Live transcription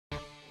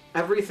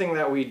Everything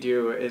that we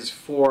do is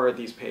for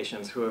these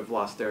patients who have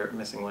lost their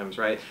missing limbs,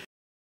 right?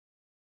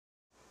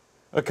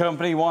 A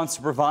company wants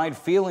to provide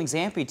feelings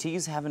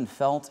amputees haven't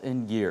felt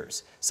in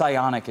years.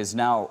 Bionic is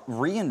now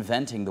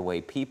reinventing the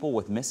way people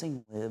with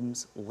missing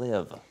limbs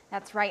live.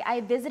 That's right.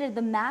 I visited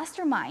the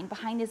mastermind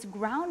behind this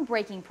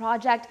groundbreaking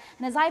project,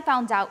 and as I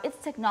found out, it's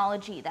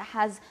technology that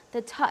has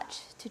the touch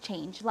to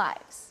change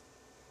lives.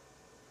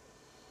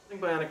 I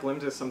think bionic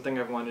limbs is something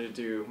I've wanted to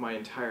do my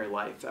entire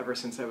life, ever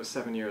since I was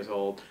 7 years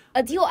old.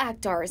 Aadeel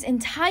Akhtar's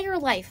entire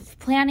life of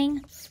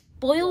planning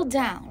boiled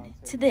down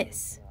to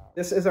this.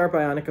 This is our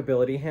bionic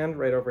ability hand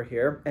right over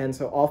here, and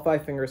so all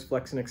 5 fingers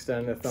flex and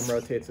extend, the thumb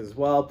rotates as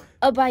well.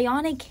 A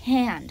bionic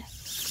hand,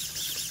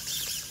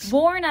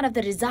 born out of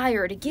the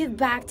desire to give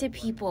back to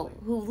people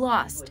who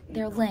lost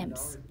their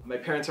limbs. My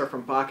parents are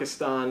from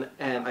Pakistan,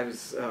 and I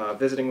was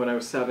visiting when I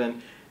was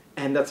 7,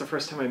 and that's the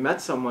first time I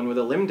met someone with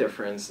a limb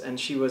difference, and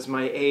she was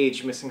my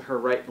age, missing her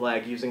right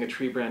leg, using a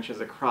tree branch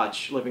as a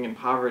crutch, living in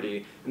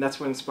poverty, and that's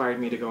what inspired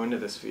me to go into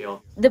this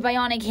field. The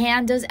bionic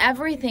hand does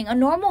everything a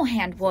normal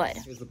hand would.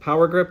 There's the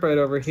power grip right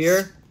over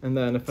here, and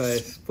then if I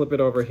flip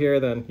it over here,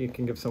 then you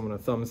can give someone a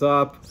thumbs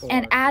up.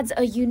 And adds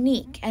a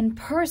unique and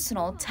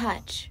personal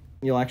touch.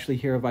 You'll actually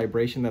hear a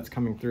vibration that's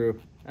coming through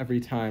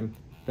every time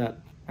that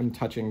I'm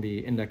touching the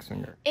index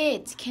finger.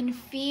 It can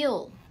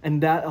feel.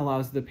 And that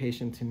allows the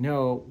patient to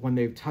know when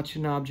they've touched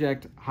an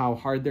object, how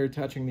hard they're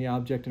touching the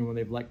object, and when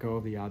they've let go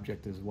of the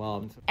object as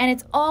well. And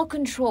it's all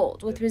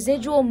controlled with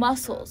residual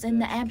muscles in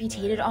the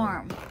amputated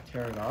arm.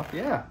 Tear it off.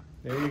 Yeah,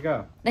 there you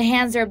go. The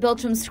hands are built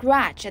from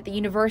scratch at the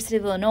University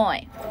of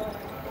Illinois.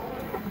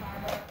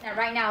 Now,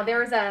 right now,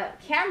 there's a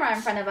camera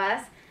in front of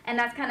us, and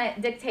that's kind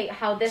of dictate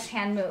how this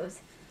hand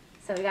moves.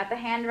 So we got the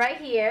hand right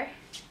here.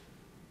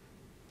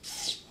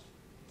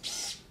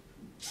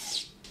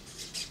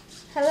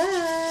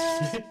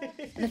 Hello.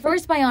 The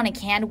first bionic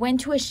hand went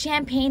to a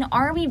Champaign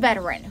Army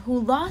veteran who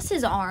lost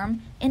his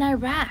arm in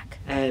Iraq.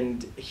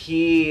 And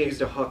he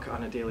used a hook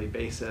on a daily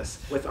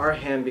basis. With our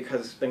hand,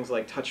 because things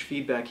like touch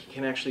feedback, he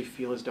can actually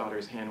feel his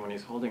daughter's hand when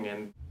he's holding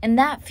it. And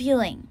that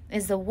feeling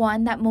is the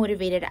one that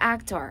motivated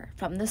Akhtar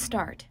from the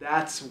start.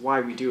 That's why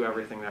we do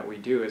everything that we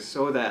do, is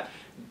so that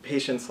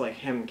patients like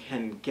him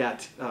can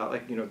get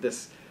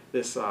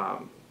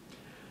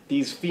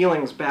these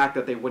feelings back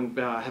that they wouldn't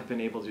have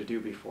been able to do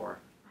before.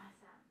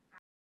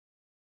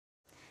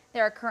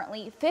 There are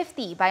currently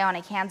 50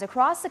 bionic hands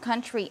across the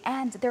country,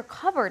 and they're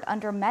covered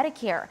under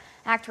Medicare.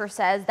 Akhtar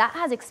says that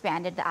has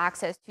expanded the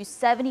access to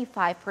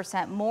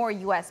 75% more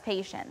U.S.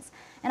 patients.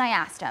 And I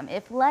asked him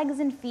if legs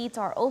and feet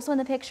are also in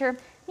the picture, and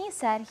he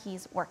said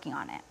he's working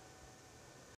on it.